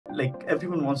like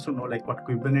everyone wants to know like what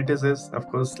Kubernetes is. Of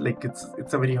course, like it's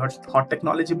a very hot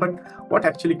technology, but what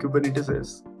actually Kubernetes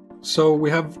is? So we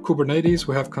have Kubernetes,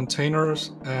 we have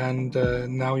containers, and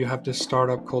now you have this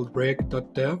startup called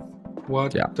Rig.dev.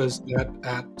 What does that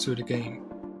add to the game?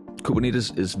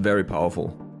 Kubernetes is very powerful,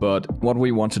 but what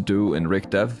we want to do in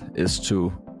Rig.dev is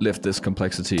to lift this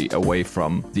complexity away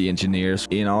from the engineers.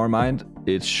 In our mind,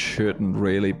 it shouldn't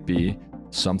really be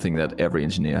something that every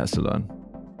engineer has to learn.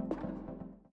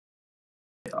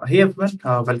 Hey everyone,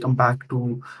 welcome back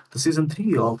to the season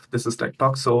 3 of This is Tech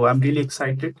Talk. So I'm really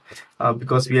excited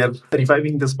because we are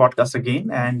reviving this podcast again.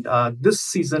 And this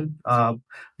season,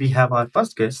 we have our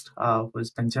first guest, who is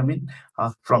Benjamin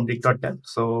from Rig.dev.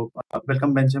 So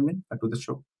welcome, Benjamin, to the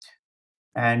show.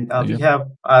 And we have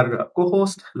our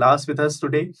co-host, Lars, with us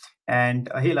today. And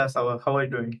hey, Lars, how are you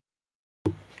doing?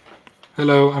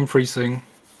 Hello, I'm freezing.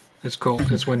 It's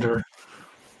cold. It's winter.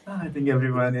 I think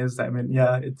everyone is. I mean,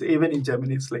 yeah, it's even in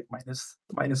Germany, it's like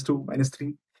 -2,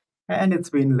 -3, and it's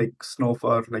been like snow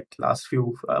for like last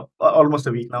few almost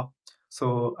a week now.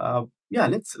 So yeah,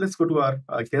 let's go to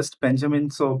our guest Benjamin.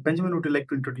 So Benjamin, would you like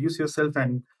to introduce yourself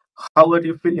and how are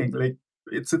you feeling? Like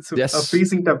it's a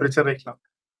freezing temperature right now.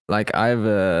 Like I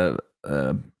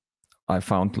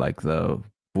found like the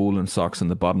woolen socks in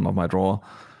the bottom of my drawer,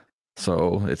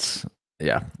 so it's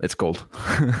cold.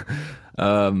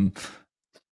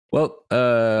 Well,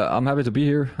 I'm happy to be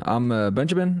here. I'm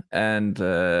Benjamin, and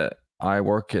I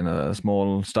work in a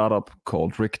small startup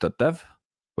called Rig.dev,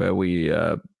 where we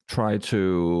try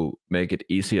to make it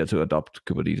easier to adopt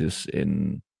Kubernetes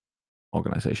in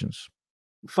organizations.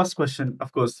 First question,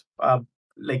 of course,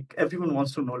 like everyone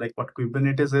wants to know like what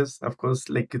Kubernetes is. Of course,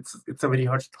 like it's a very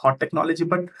hot technology,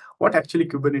 but what actually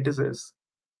Kubernetes is?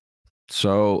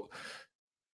 So,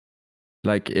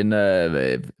 like in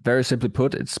very simply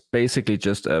put, it's basically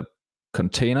just a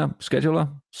container scheduler.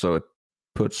 So it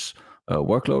puts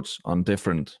workloads on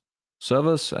different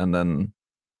servers and then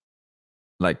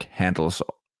like handles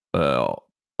all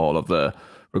of the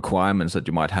requirements that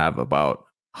you might have about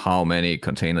how many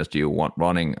containers do you want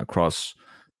running across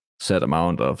set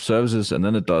amount of services, and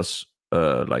then it does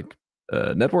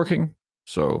networking.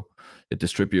 So it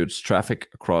distributes traffic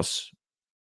across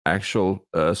actual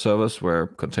servers where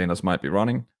containers might be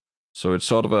running. So it's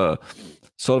sort of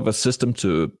a system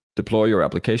to deploy your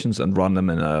applications and run them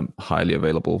in a highly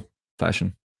available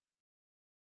fashion.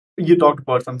 You talked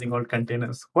about something called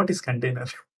containers. What is container?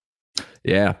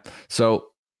 Yeah,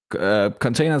 so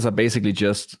containers are basically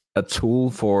just a tool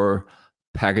for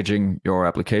packaging your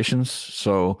applications.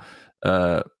 So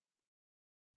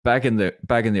back in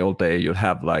the old day, you'd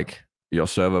have like your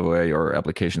server where your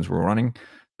applications were running.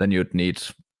 Then you'd need,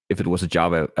 if it was a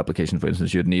Java application, for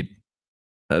instance, you'd need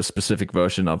a specific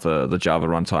version of the Java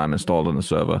runtime installed on the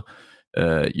server.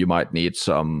 You might need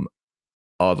some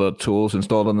other tools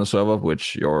installed on the server,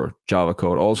 which your Java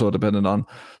code also depended on.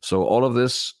 So all of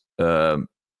this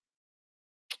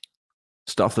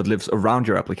stuff that lives around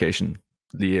your application,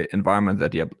 the environment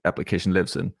that the application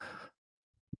lives in,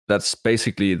 that's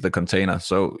basically the container.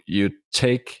 So you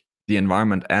take the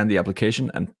environment and the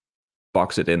application and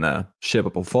box it in a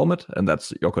shippable format, and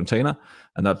that's your container.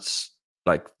 And that's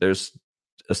like, there's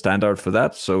a standard for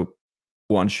that. So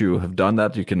once you have done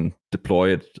that, you can deploy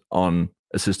it on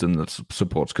a system that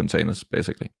supports containers,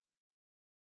 basically.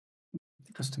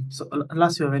 Interesting. So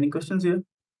Lars, you have any questions here?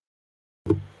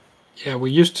 Yeah,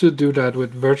 we used to do that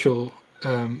with virtual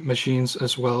machines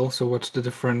as well. So what's the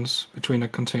difference between a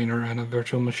container and a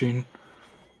virtual machine?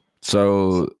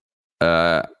 So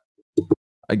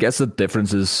I guess the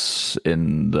difference is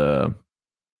in the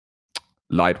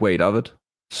lightweight of it.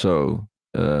 So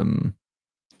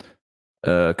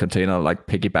a container like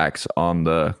piggybacks on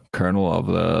the kernel of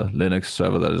the Linux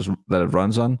server that it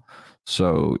runs on.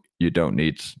 So you don't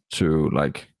need to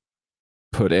like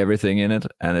put everything in it,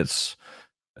 and it's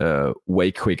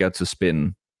way quicker to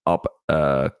spin up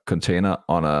a container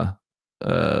on a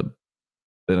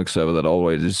Linux server that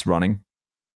always is running.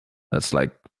 That's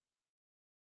like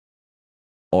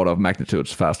order of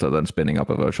magnitudes faster than spinning up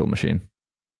a virtual machine.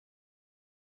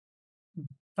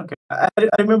 Okay, I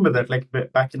remember that like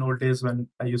back in old days when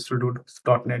I used to do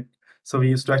 .NET. So we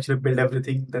used to actually build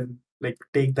everything, then like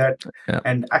take that,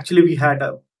 and actually we had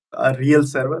a real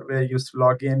server where you used to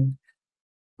log in,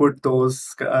 put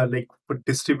those put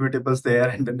distributables there,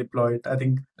 and then deploy it. I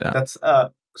think that's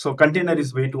so container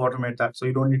is way to automate that, so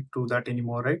you don't need to do that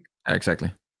anymore, right?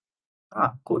 Exactly.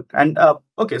 Cool. And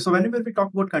okay, so whenever we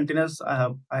talk about containers,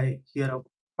 I hear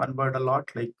one word a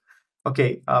lot, like,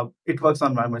 okay, it works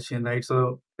on my machine, right?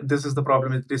 So this is the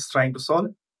problem it is trying to solve.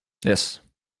 Yes,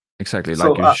 exactly.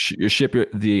 So, like you ship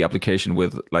the application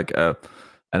with like a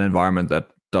an environment that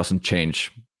doesn't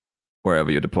change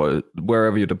wherever you deploy it.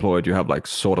 Wherever you deploy it, you have like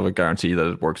sort of a guarantee that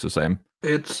it works the same.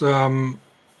 It's a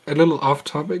little off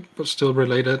topic, but still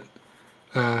related.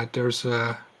 There's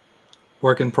a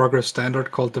work in progress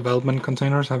standard called development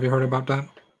containers. Have you heard about that?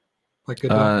 Like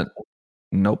GitHub?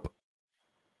 Nope.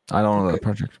 I don't know that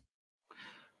project.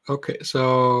 Okay,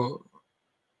 so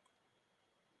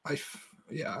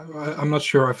I'm not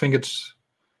sure. I think it's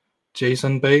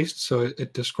JSON based, so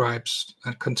it describes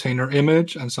a container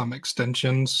image and some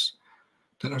extensions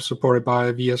that are supported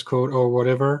by VS Code or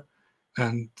whatever,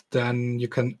 and then you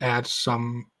can add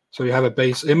some. So you have a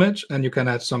base image, and you can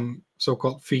add some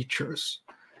so-called features,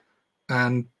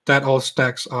 and that all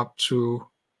stacks up to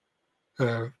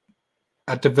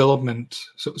a development.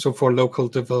 So for local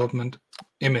development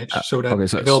image, so that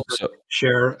developers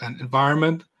share an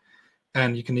environment,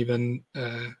 and you can even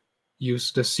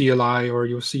use the CLI or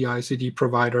your CI/CD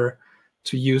provider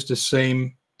to use the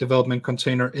same development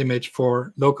container image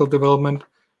for local development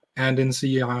and in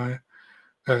CI.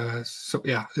 So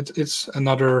yeah, it's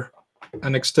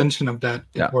an extension of that.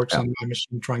 It works on my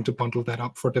machine, trying to bundle that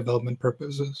up for development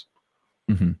purposes.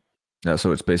 Mm-hmm. Yeah,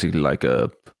 so it's basically like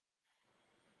a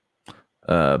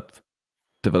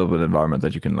development environment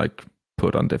that you can like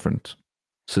put on different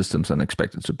systems and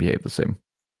expect it to behave the same.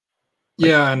 Like,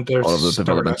 yeah, and there's all of the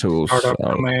development tools, startup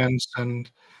commands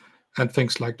and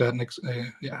things like that.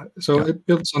 So it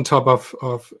builds on top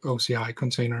of OCI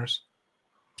containers.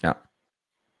 Yeah,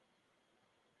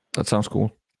 that sounds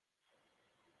cool.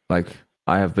 Like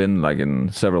I have been like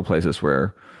in several places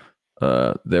where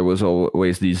there was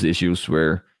always these issues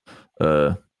where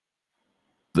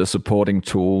the supporting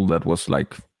tool that was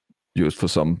like used for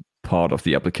some part of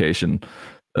the application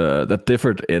that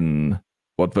differed in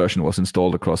what version was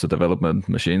installed across the development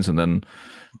machines, and then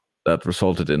that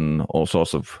resulted in all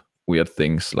sorts of weird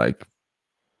things. Like,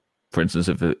 for instance,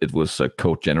 if it was a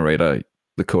code generator,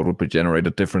 the code would be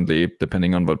generated differently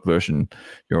depending on what version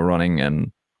you're running,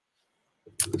 and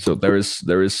so there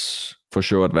is for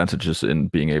sure advantages in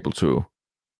being able to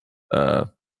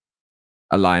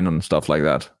align on stuff like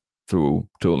that through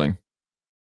tooling.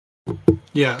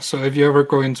 Yeah, so if you ever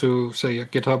go into, say, a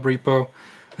GitHub repo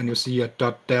and you see a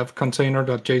 .dev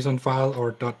container.json file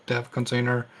or .dev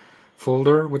container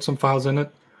folder with some files in it,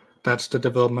 that's the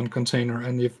development container.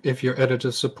 And if your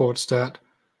editor supports that,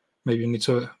 maybe you need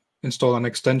to install an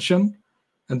extension,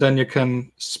 and then you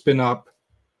can spin up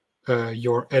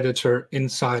your editor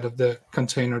inside of the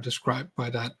container described by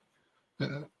that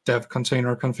dev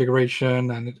container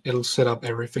configuration, and it'll set up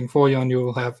everything for you, and you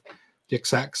will have the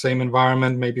exact same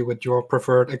environment, maybe with your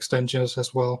preferred extensions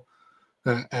as well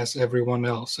as everyone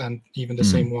else, and even the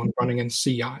same one running in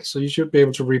CI. So you should be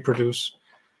able to reproduce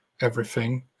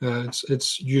everything.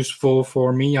 It's useful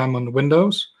for me. I'm on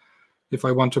Windows. If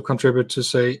I want to contribute to,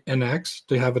 say, NX,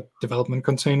 they have a development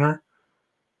container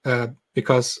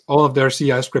because all of their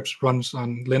CI scripts runs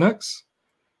on Linux.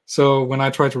 So when I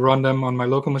try to run them on my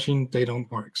local machine, they don't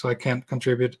work. So I can't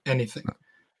contribute anything.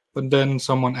 But then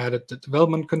someone added the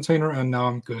development container, and now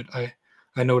I'm good. I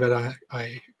know that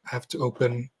I have to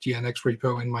open the NX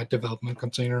repo in my development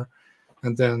container,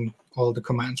 and then all the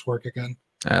commands work again.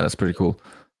 Yeah, that's pretty cool.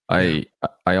 I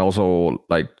also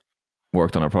like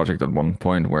worked on a project at one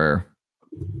point where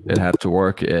it had to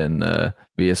work in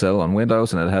VSL on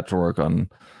Windows, and it had to work on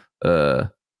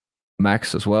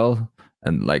Macs as well.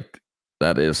 And like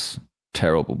that is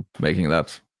terrible making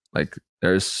that. Like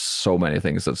there's so many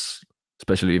things that's,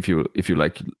 especially if you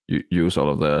like you use all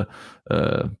of the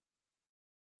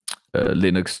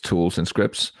Linux tools and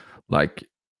scripts, like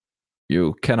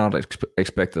you cannot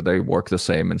expect that they work the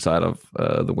same inside of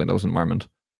the Windows environment.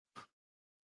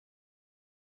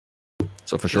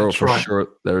 So for sure,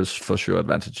 there's for sure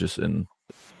advantages in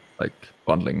like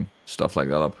bundling stuff like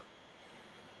that up.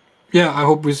 Yeah, I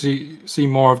hope we see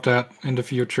more of that in the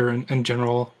future in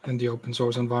general in the open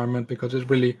source environment, because it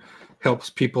really helps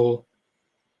people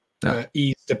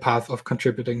ease the path of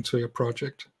contributing to your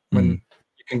project when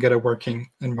you can get a working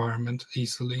environment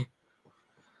easily.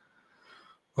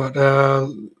 But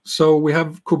so we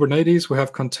have Kubernetes, we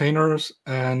have containers,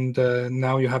 and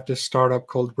now you have this startup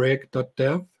called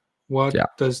Rig.dev. What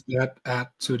does that add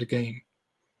to the game?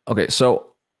 Okay,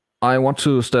 so I want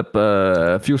to step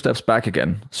a few steps back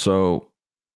again. So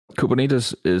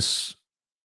Kubernetes is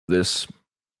this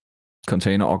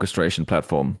container orchestration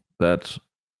platform that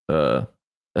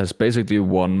has basically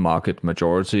won market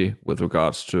majority with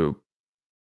regards to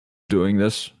doing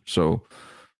this. So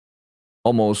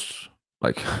almost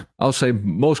like I'll say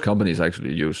most companies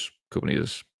actually use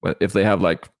Kubernetes. If they have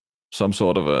like some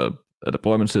sort of a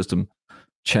deployment system,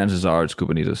 chances are it's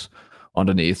Kubernetes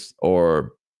underneath,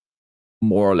 or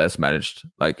more or less managed.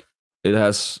 Like it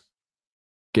has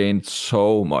gained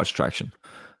so much traction,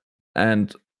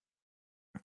 and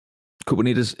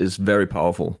Kubernetes is very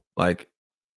powerful. Like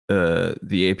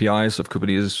the APIs of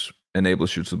Kubernetes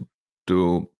enables you to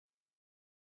do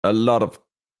a lot of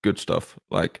good stuff.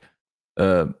 Like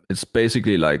it's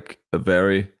basically like a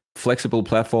very flexible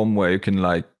platform where you can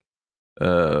like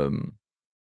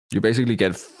you basically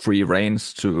get free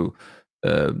reins to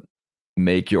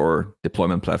make your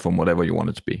deployment platform whatever you want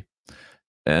it to be.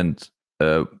 And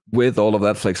with all of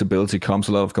that flexibility comes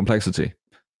a lot of complexity.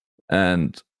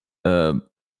 And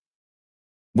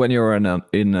when you're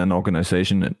in an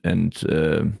organization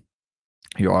and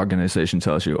your organization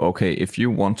tells you, okay, if you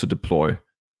want to deploy,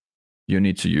 you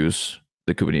need to use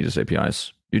the Kubernetes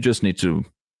APIs. You just need to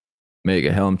make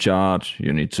a Helm chart.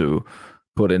 You need to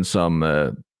put in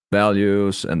some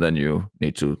values, and then you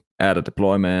need to add a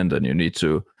deployment, and you need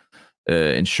to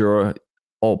ensure.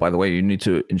 Oh, by the way, you need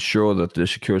to ensure that the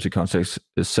security context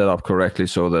is set up correctly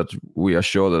so that we are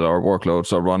sure that our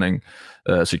workloads are running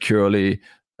securely.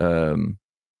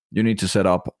 You need to set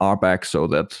up RBAC so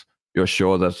that you're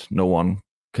sure that no one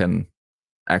can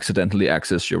accidentally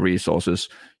access your resources.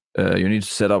 You need to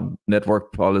set up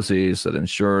network policies that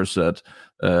ensures that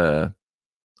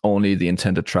only the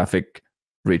intended traffic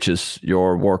reaches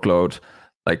your workload.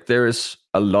 Like there is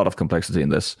a lot of complexity in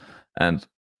this. And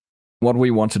what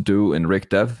we want to do in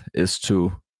Rig.dev is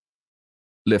to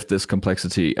lift this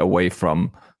complexity away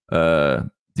from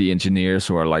the engineers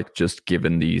who are like just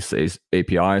given these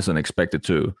APIs and expected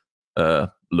to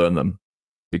learn them,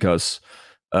 because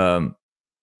the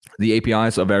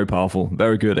APIs are very powerful,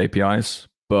 very good APIs,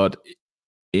 but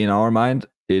in our mind,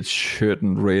 it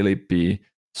shouldn't really be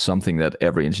something that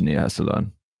every engineer has to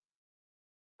learn.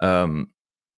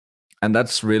 And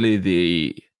that's really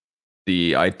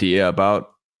the idea about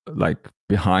like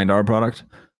behind our product.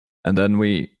 And then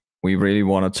we really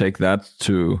want to take that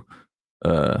to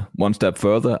one step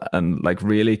further and like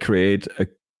really create a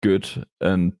good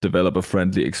and developer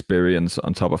friendly experience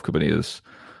on top of Kubernetes.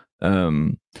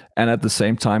 And at the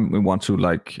same time, we want to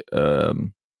like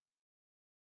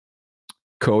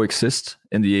coexist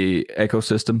in the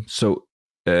ecosystem. So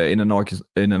in an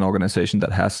organization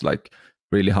that has like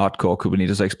really hardcore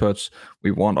Kubernetes experts,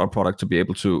 we want our product to be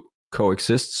able to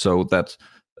coexist so that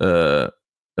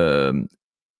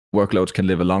workloads can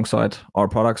live alongside our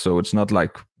product. So it's not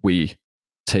like we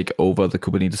take over the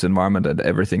Kubernetes environment and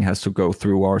everything has to go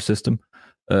through our system.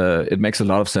 It makes a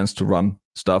lot of sense to run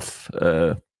stuff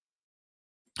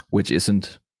which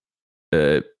isn't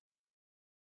through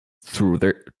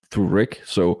Rig.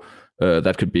 So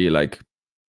that could be like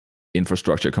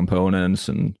infrastructure components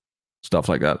and stuff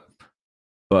like that.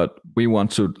 But we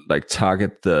want to like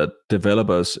target the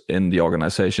developers in the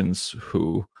organizations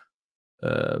who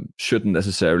shouldn't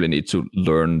necessarily need to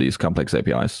learn these complex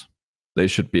APIs. They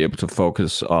should be able to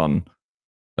focus on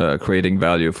creating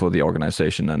value for the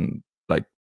organization and like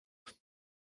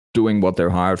doing what they're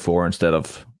hired for instead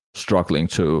of struggling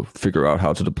to figure out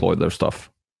how to deploy their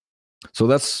stuff. So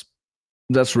that's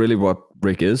really what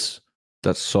Rig is.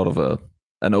 That's sort of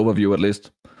an overview, at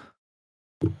least.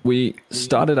 We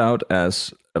started out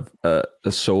as a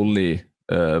solely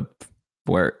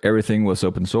where everything was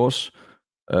open source,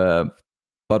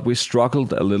 but we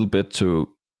struggled a little bit to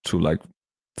like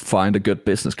find a good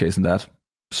business case in that.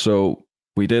 So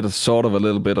we did a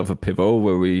little bit of a pivot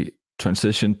where we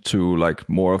transitioned to like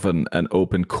more of an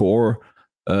open core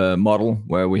model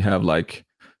where we have like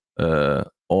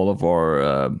all of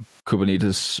our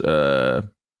Kubernetes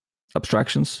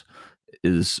abstractions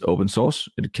is open source.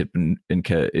 It can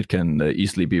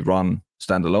easily be run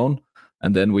standalone,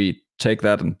 and then we take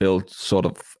that and build sort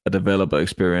of a developer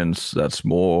experience that's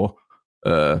more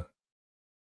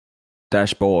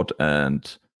dashboard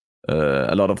and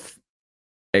a lot of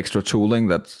extra tooling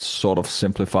that sort of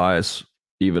simplifies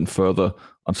even further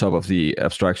on top of the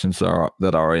abstractions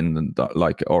that are in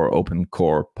like our open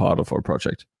core part of our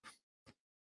project.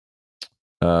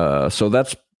 So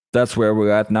that's where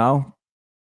we're at now.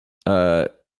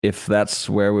 If that's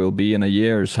where we'll be in a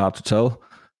year is hard to tell.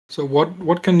 So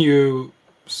what can you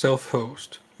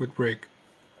self-host with Rig?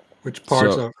 Which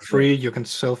parts are free? You can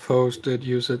self-host it,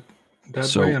 use it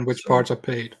that way, and which parts are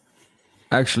paid?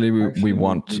 Actually, we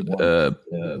want. I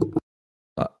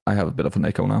have a bit of an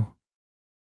echo now.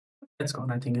 It's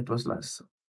gone. I think it was less.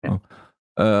 Yeah.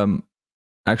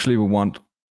 Actually, we want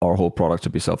our whole product to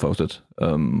be self-hosted.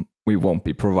 We won't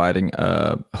be providing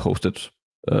a hosted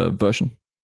version.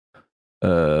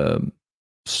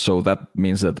 So that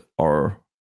means that our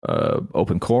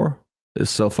open core is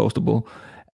self-hostable,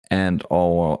 and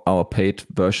our paid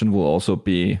version will also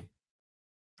be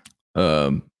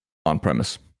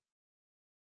on-premise.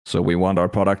 So we want our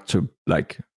product to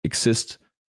like exist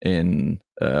in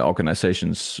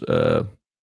organizations'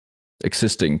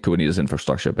 existing Kubernetes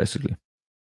infrastructure, basically.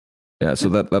 Yeah, so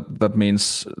that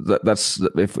means that's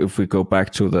if we go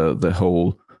back to the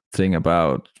whole thing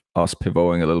about us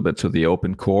pivoting a little bit to the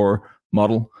open core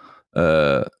model,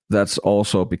 that's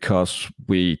also because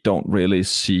we don't really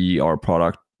see our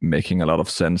product making a lot of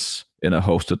sense in a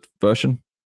hosted version.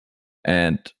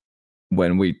 And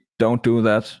when we don't do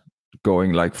that,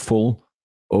 going like full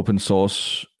open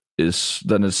source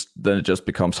then it just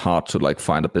becomes hard to like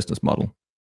find a business model.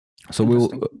 So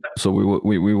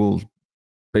we will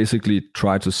basically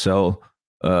try to sell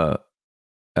a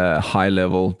high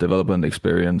level development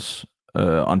experience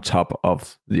on top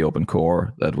of the open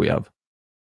core that we have.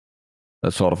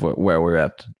 That's sort of where we're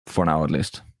at for now, at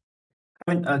least.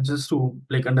 I mean, just to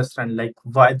like understand like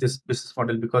why this business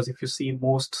model, because if you see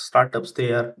most startups,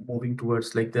 they are moving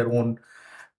towards like their own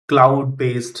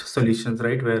cloud-based solutions,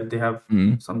 right? Where they have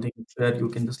something where you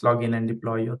can just log in and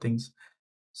deploy your things.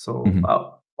 So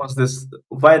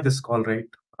why this call, right?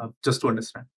 Just to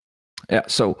understand. Yeah,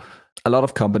 so a lot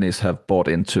of companies have bought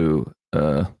into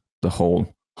the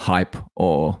whole hype,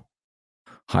 or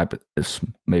hype is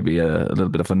maybe a little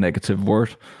bit of a negative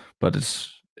word, but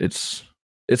it's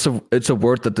a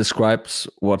word that describes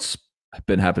what's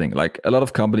been happening. Like a lot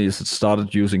of companies that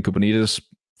started using Kubernetes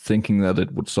thinking that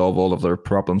it would solve all of their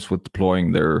problems with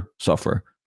deploying their software.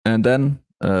 And then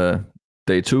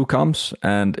day 2 comes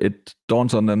and it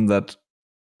dawns on them that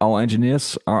our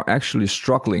engineers are actually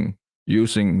struggling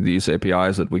using these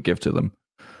APIs that we give to them.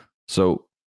 So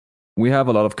we have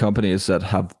a lot of companies that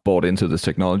have bought into this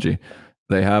technology.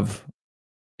 They have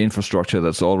infrastructure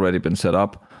that's already been set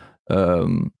up.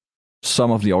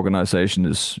 Some of the organization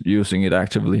is using it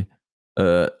actively.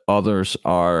 Others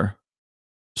are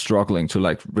struggling to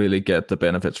like really get the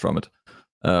benefits from it.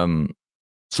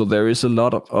 So there is a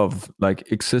lot of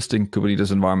like existing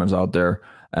Kubernetes environments out there,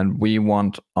 and we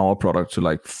want our product to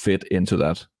like fit into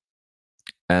that,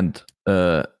 and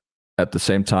at the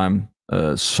same time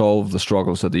solve the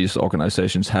struggles that these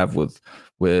organizations have with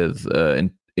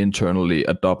internally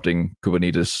adopting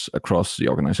Kubernetes across the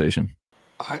organization.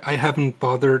 I haven't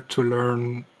bothered to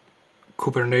learn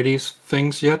Kubernetes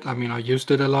things yet. I mean, I used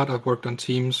it a lot. I've worked on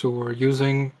teams who were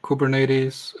using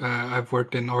Kubernetes. I've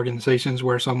worked in organizations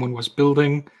where someone was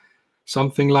building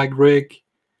something like Rig,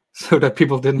 so that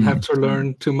people didn't have to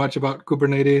learn too much about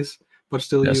Kubernetes, but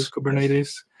still use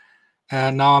Kubernetes.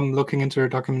 And now I'm looking into your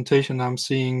documentation. I'm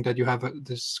seeing that you have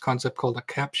this concept called a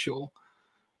capsule.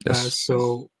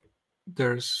 So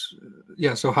there's,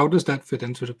 so how does that fit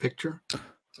into the picture?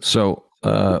 So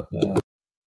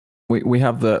we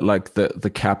have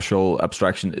the capsule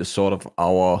abstraction is sort of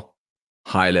our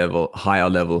higher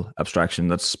level abstraction.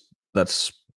 That's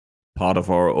part of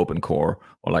our open core,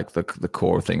 or like the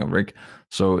core thing of Rig.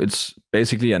 So it's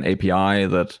basically an API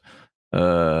that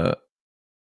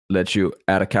lets you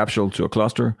add a capsule to a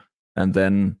cluster, and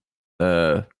then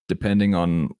depending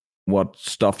on what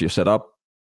stuff you set up,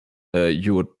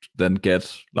 you would then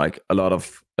get like a lot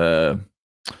of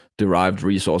derived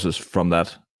resources from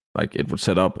that. Like it would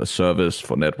set up a service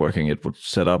for networking. It would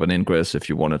set up an ingress if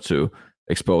you wanted to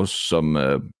expose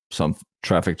some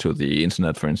traffic to the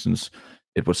internet, for instance.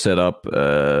 It would set up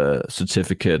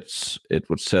certificates. It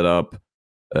would set up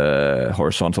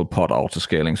horizontal pod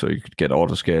autoscaling, so you could get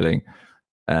autoscaling,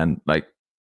 and like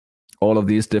all of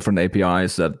these different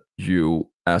APIs that you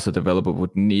as a developer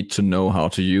would need to know how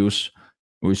to use.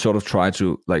 We sort of try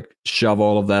to like shove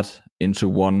all of that into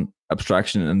one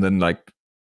abstraction and then like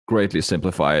greatly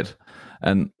simplify it.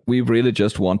 And we really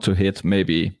just want to hit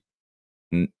maybe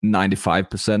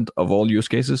 95% of all use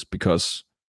cases, because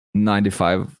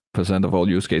 95% of all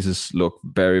use cases look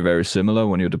very, very similar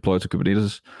when you deploy to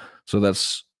Kubernetes. So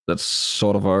that's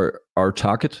sort of our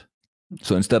target.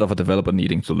 So instead of a developer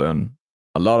needing to learn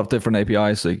a lot of different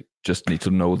APIs, they just need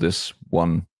to know this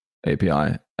one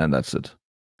API, and that's it.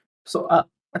 So I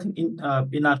think in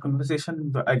our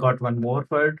conversation, I got one more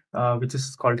word, which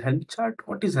is called Helm chart.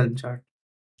 What is Helm chart?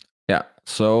 Yeah.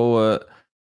 So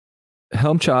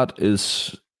Helm chart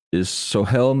is so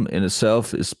Helm in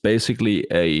itself is basically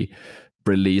a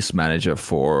release manager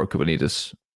for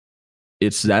Kubernetes.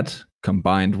 It's that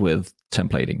combined with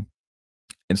templating.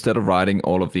 Instead of writing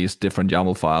all of these different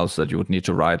YAML files that you would need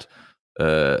to write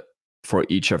for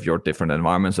each of your different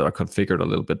environments that are configured a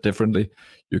little bit differently,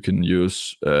 you can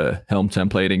use Helm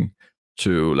templating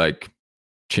to like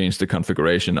change the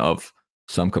configuration of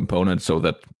some components so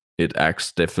that it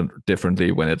acts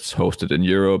differently when it's hosted in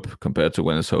Europe compared to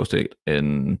when it's hosted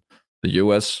in the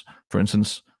US, for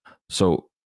instance. So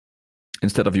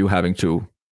instead of you having to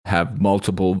have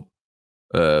multiple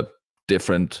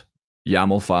different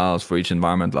YAML files for each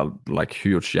environment, like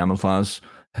huge YAML files.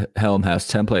 Helm has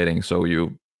templating, so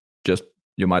you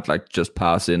might like just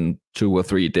pass in 2 or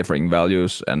 3 differing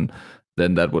values, and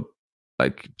then that would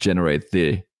like generate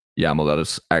the YAML that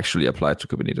is actually applied to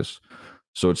Kubernetes.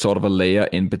 So it's sort of a layer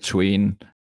in between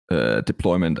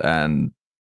deployment and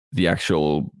the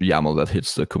actual YAML that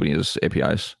hits the Kubernetes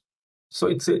APIs.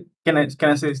 So can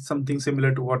I say something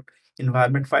similar to what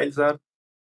environment files are?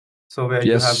 So where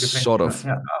you have different sort of.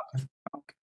 Yeah.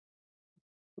 Okay.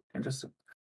 Interesting.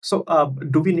 So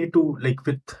do we need to, like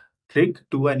with Rig,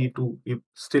 do I need to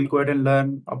still go ahead and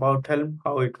learn about Helm,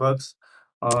 how it works,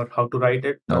 or how to write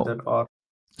it? No.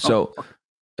 So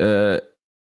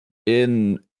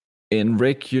in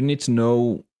Rig, you need to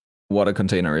know what a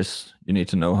container is. You need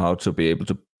to know how to be able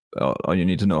to, or you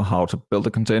need to know how to build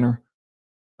a container.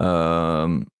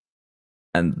 And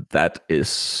that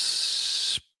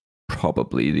is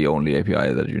probably the only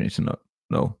API that you need to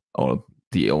know, or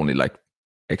the only like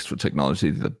extra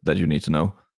technology that you need to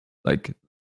know. Like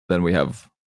then we have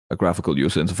a graphical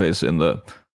user interface in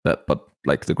but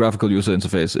like the graphical user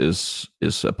interface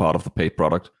is a part of the paid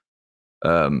product.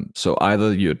 So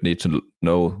either you'd need to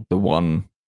know the one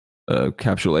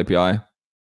capsule API.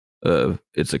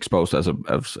 It's exposed as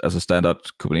a standard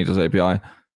Kubernetes API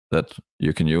that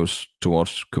you can use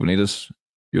towards Kubernetes.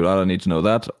 You'd either need to know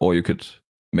that, or you could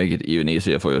make it even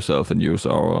easier for yourself and use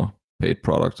our paid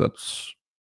product that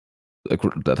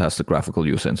has the graphical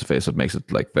user interface that makes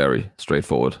it like very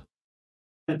straightforward.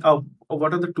 And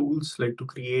what are the tools like to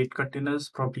create containers?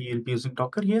 Probably you'll be using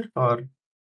Docker here, or?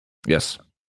 Yes.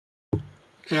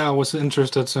 Yeah, I was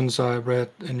interested since I read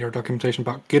in your documentation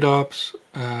about GitOps,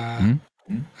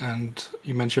 and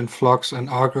you mentioned Flux and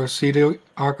Argo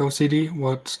CD.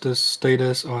 What's the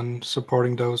status on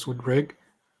supporting those with Rig?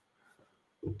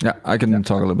 Yeah, I can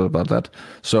talk a little bit about that.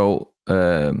 So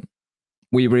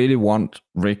we really want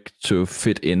Rig to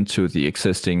fit into the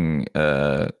existing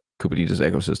Kubernetes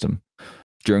ecosystem.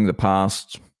 During the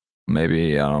past,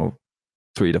 maybe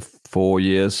 3 to 4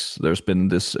 years, there's been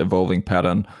this evolving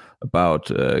pattern about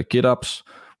GitOps,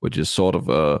 which is sort of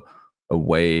a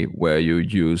way where you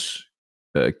use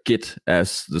Git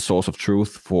as the source of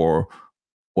truth for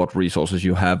what resources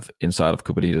you have inside of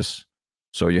Kubernetes.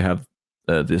 So you have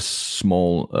this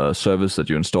small service that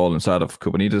you install inside of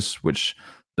Kubernetes, which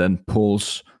then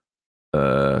pulls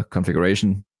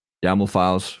configuration YAML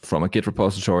files from a Git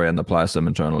repository and applies them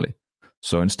internally.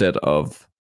 So instead of,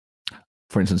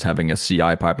 for instance, having a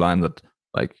CI pipeline that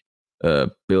like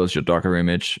builds your Docker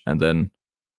image and then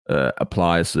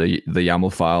applies the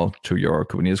YAML file to your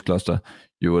Kubernetes cluster,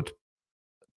 you would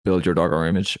build your Docker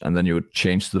image and then you would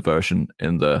change the version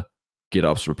in the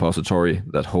GitOps repository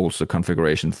that holds the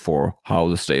configuration for how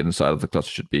the state inside of the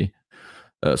cluster should be.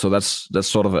 So that's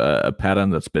sort of a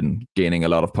pattern that's been gaining a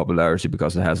lot of popularity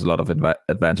because it has a lot of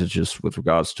advantages with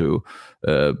regards to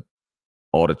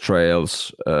audit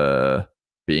trails,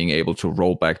 being able to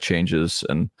roll back changes,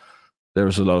 and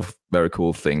there's a lot of very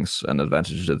cool things and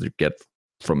advantages that you get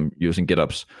from using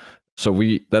GitOps. So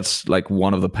that's like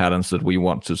one of the patterns that we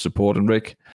want to support in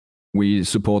Rig. We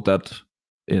support that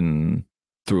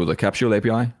through the capsule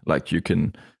API. Like you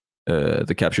can,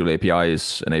 the capsule API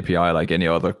is an API like any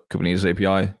other Kubernetes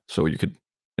API. So you could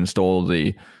install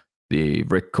the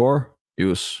Rig core,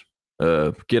 use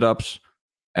GitOps,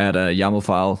 add a YAML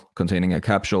file containing a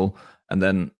capsule, and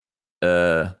then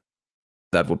that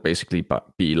would basically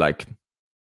be like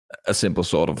a simple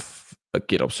sort of a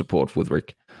GitOps support with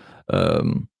Rig.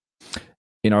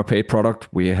 In our paid product,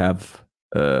 we have,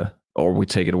 or we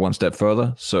take it one step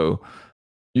further. So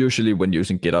usually when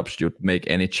using GitOps, you'd make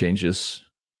any changes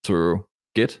through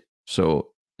Git.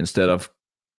 So instead of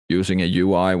using a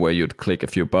UI where you'd click a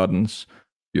few buttons,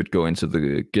 you'd go into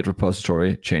the Git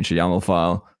repository, change the YAML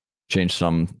file, change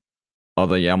some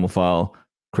other YAML file,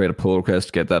 create a pull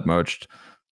request, get that merged.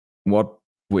 What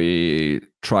we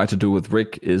try to do with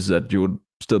Rig is that you would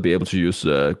still be able to use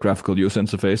the graphical user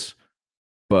interface,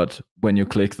 but when you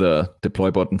click the deploy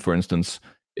button, for instance,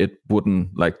 it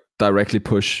wouldn't like directly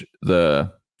push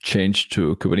the change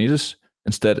to Kubernetes.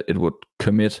 Instead, it would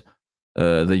commit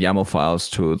the YAML files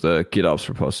to the GitOps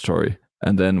repository,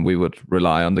 and then we would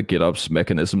rely on the GitOps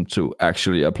mechanism to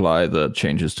actually apply the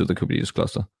changes to the Kubernetes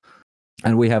cluster.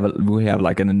 And we have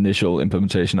like an initial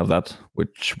implementation of that,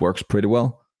 which works pretty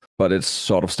well, but it's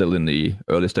sort of still in the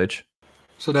early stage.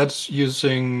 So that's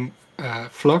using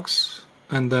Flux,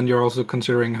 and then you're also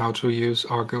considering how to use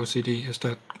Argo CD. Is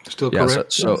that still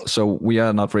correct? So we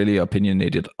are not really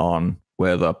opinionated on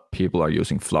whether people are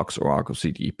using Flux or Argo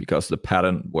CD because the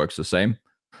pattern works the same.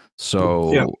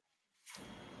 So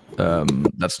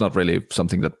That's not really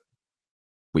something that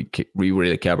we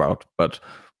really care about, but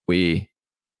we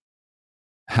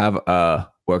have a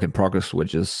work in progress,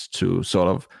 which is to sort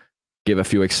of give a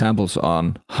few examples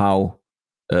on how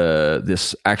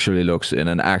this actually looks in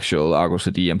an actual Argo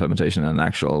CD implementation and an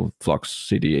actual Flux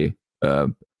CD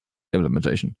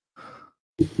implementation.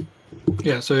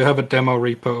 Yeah, so you have a demo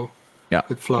repo Yeah.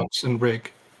 with Flux and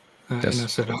Rig Yes. in a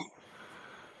setup.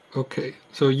 Okay,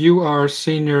 so you are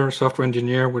senior software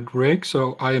engineer with Rig,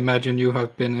 so I imagine you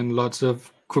have been in lots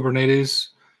of Kubernetes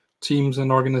teams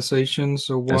and organizations.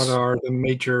 So what Yes. are the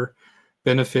major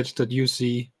benefits that you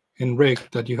see in Rig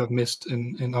that you have missed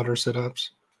in other setups?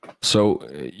 So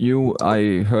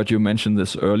I heard you mention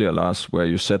this earlier, Lars, where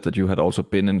you said that you had also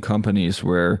been in companies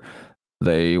where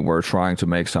they were trying to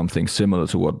make something similar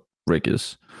to what Rig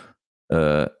is.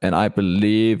 And I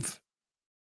believe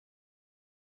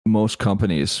most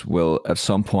companies will at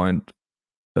some point,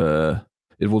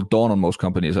 it will dawn on most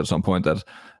companies at some point that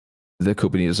the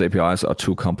Kubernetes APIs are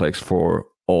too complex for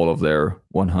all of their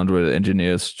 100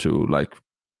 engineers to like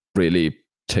really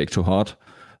take to heart.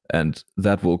 And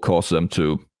that will cause them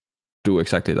to do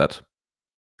exactly that.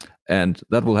 And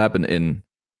that will happen in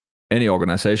any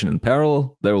organization in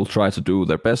parallel. They will try to do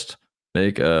their best,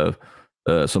 make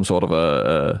some sort of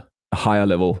a higher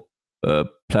level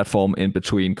platform in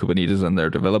between Kubernetes and their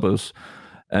developers.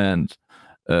 And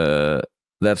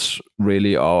that's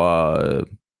really our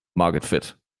market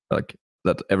fit, like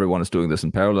that everyone is doing this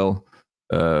in parallel.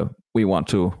 We want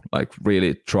to like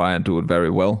really try and do it very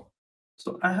well.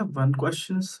 So I have one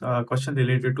question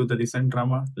related to the recent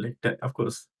drama. Like, of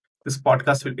course, this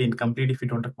podcast will be incomplete if you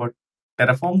don't talk about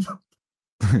Terraform.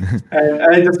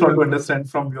 I just want to understand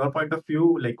from your point of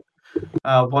view, like,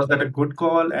 was that a good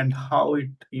call and how it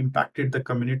impacted the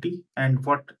community and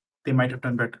what they might have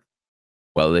done better?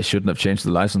 Well, they shouldn't have changed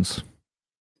the license.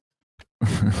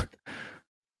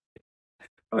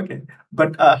 Okay,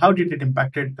 but how did it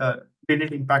impacted? Did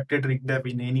it impacted Rig.dev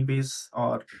in any ways,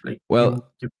 or like?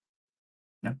 Well,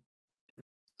 yeah.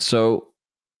 So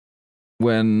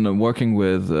when working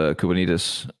with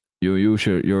Kubernetes,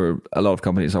 a lot of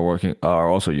companies are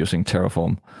also using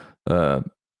Terraform,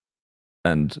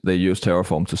 and they use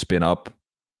Terraform to spin up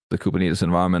the Kubernetes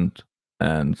environment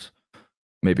and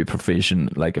maybe provision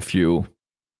like a few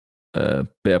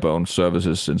bare bones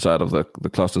services inside of the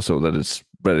cluster so that it's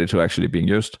ready to actually being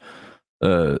used.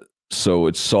 So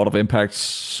it sort of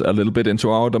impacts a little bit into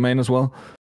our domain as well.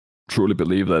 Truly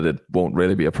believe that it won't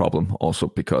really be a problem, also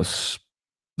because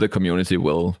the community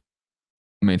will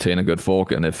maintain a good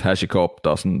fork, and if HashiCorp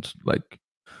doesn't like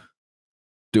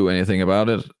do anything about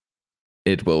it,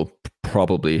 it will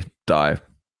probably die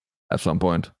at some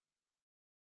point,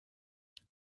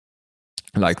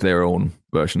 like their own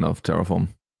version of Terraform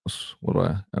was what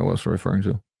I was referring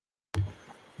to.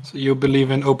 So you believe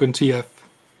in OpenTF?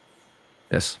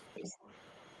 Yes.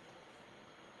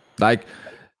 Like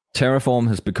Terraform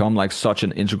has become like such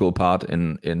an integral part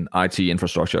in IT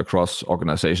infrastructure across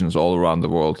organizations all around the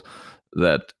world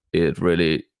that it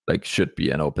really like should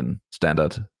be an open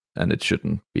standard, and it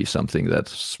shouldn't be something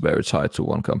that's very tied to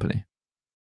one company.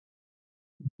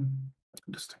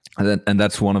 And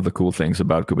that's one of the cool things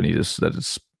about Kubernetes, that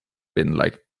it's been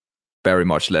like very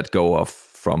much let go of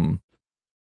from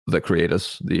the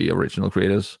creators, the original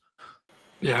creators.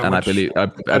 Yeah, and I believe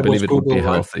it would be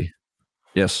healthy. Right?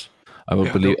 Yes, I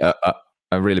would believe.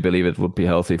 I really believe it would be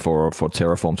healthy for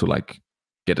Terraform to like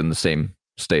get in the same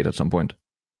state at some point.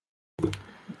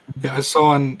 Yeah, I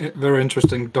saw a very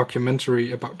interesting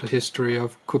documentary about the history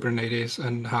of Kubernetes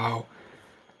and how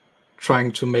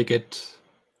trying to make it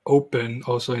open,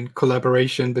 also in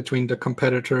collaboration between the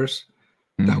competitors,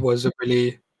 that was a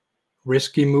really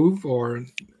risky move or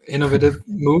innovative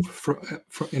move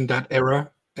in that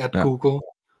era at Google.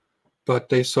 But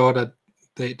they saw that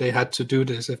they had to do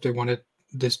this if they wanted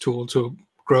this tool to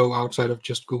grow outside of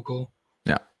just Google.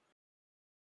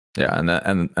 Yeah,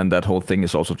 and that whole thing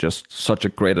is also just such a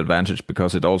great advantage,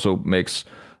 because it also makes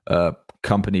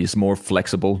companies more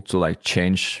flexible to like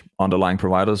change underlying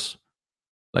providers.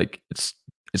 Like it's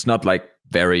not like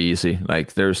very easy.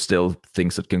 Like there's still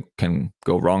things that can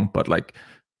go wrong, but like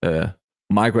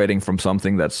migrating from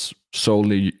something that's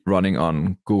solely running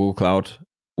on Google Cloud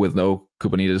with no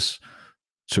Kubernetes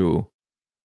to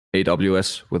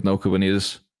AWS with no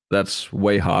Kubernetes, that's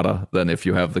way harder than if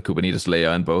you have the Kubernetes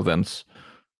layer in both ends.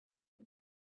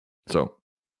 So,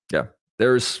 yeah,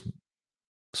 there's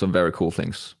some very cool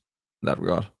things in that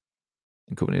regard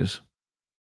in Kubernetes.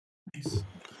 Nice.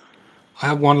 I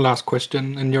have one last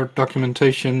question. In your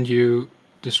documentation, you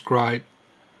describe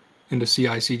in the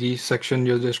CI/CD section,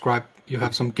 you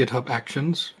have some GitHub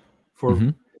actions for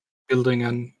building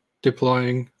an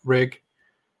deploying rig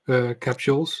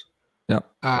capsules. Yeah.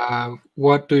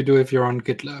 What do you do if you're on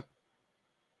GitLab?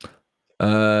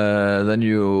 Then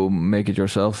you make it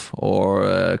yourself,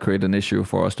 or create an issue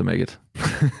for us to make it.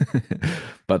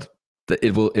 But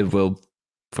it will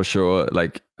for sure.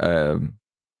 Like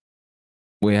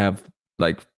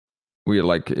we're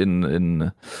like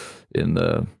in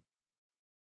the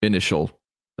initial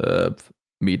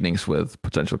meetings with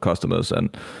potential customers,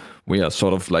 and we are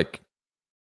sort of like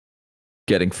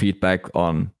getting feedback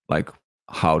on like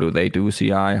how do they do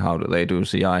CI,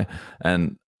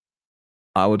 and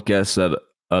I would guess that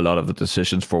a lot of the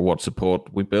decisions for what support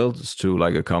we build is to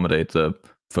like accommodate the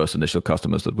first initial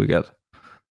customers that we get,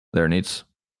 their needs.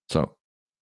 So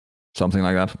something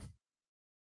like that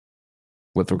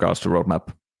with regards to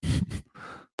roadmap.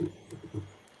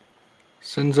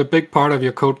 Since a big part of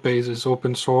your code base is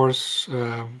open source,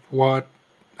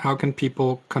 how can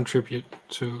people contribute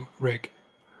to Rig?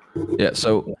 Yeah,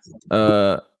 so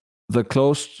the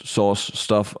closed source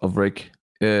stuff of Rig,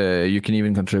 you can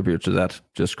even contribute to that.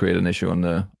 Just create an issue on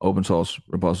the open source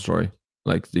repository.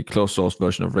 Like the closed source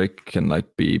version of Rig can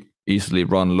like be easily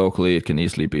run locally. It can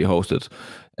easily be hosted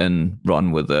and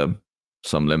run with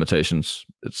some limitations.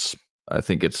 I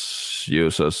think it's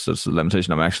users. That's the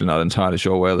limitation. I'm actually not entirely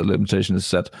sure where the limitation is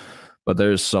set, but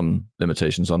there's some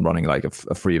limitations on running like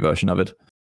a free version of it.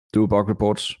 Do bug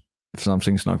reports. If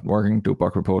something's not working, do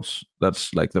bug reports.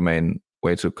 That's like the main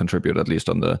way to contribute, at least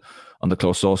on the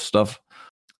closed source stuff.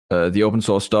 The open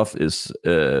source stuff is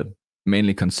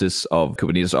mainly consists of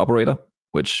Kubernetes operator,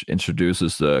 which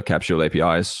introduces the capsule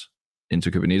APIs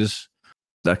into Kubernetes.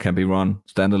 That can be run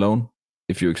standalone.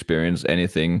 If you experience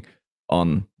anything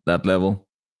on that level,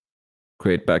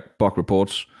 create bug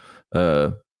reports.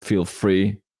 Feel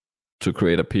free to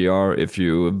create a PR if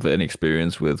you have any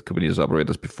experience with Kubernetes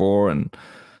operators before,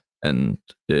 and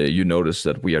you notice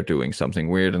that we are doing something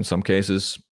weird in some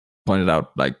cases. Pointed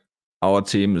out, like our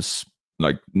team is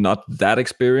like not that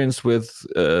experienced with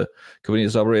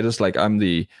Kubernetes operators. Like I'm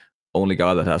the only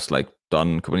guy that has like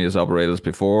done Kubernetes operators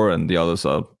before, and the others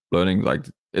are learning. Like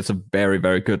it's a very,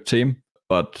 very good team,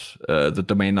 but the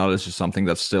domain knowledge is something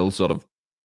that's still sort of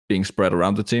being spread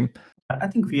around the team. I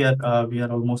think we are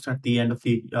almost at the end of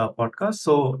the podcast.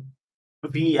 So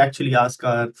we actually ask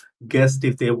our guests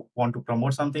if they want to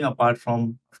promote something apart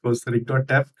from, of course,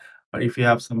 Rig.dev, or if you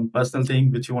have some personal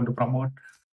thing which you want to promote.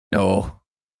 No,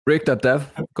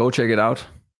 Rig.dev, go check it out.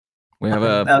 We have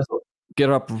a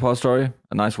GitHub repository,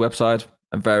 a nice website,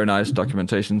 a very nice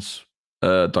documentation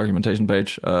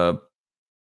page.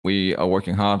 We are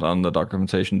working hard on the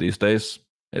documentation these days.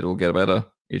 It will get better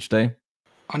each day.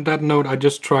 On that note, I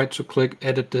just tried to click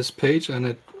edit this page, and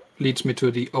it leads me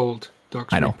to the old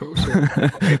docs repo. So,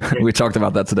 okay, we talked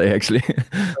about that today, actually.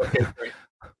 Okay, great.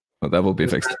 But that will be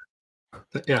fixed.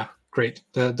 Yeah, great.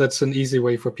 That's an easy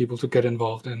way for people to get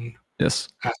involved in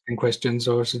asking questions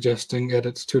or suggesting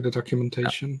edits to the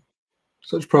documentation. Yeah.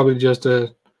 So it's probably just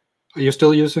you're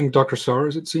still using Docker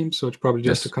Source, it seems. So it's probably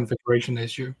just a configuration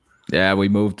issue. Yeah, we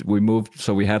moved.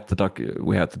 So we had the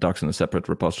docs in a separate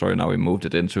repository. Now we moved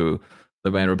it into the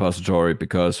main repository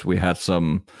because we had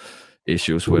some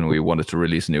issues when we wanted to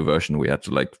release a new version. We had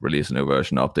to like release a new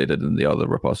version, update it in the other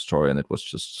repository, and it was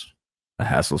just a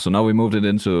hassle. So now we moved it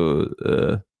into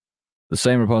the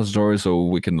same repository, so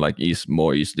we can like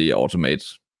more easily automate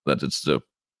that it's the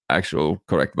actual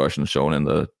correct version shown in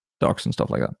the docs and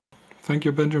stuff like that. Thank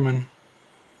you, Benjamin.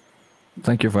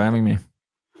 Thank you for having me.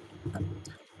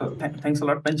 Thanks a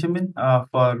lot, Benjamin,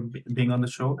 for being on the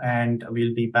show, and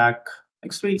we'll be back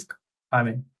next week.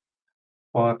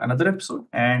 For another episode.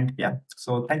 And yeah,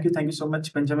 so thank you so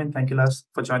much, Benjamin. Thank you, Lars,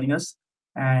 for joining us.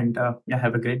 And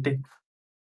have a great day.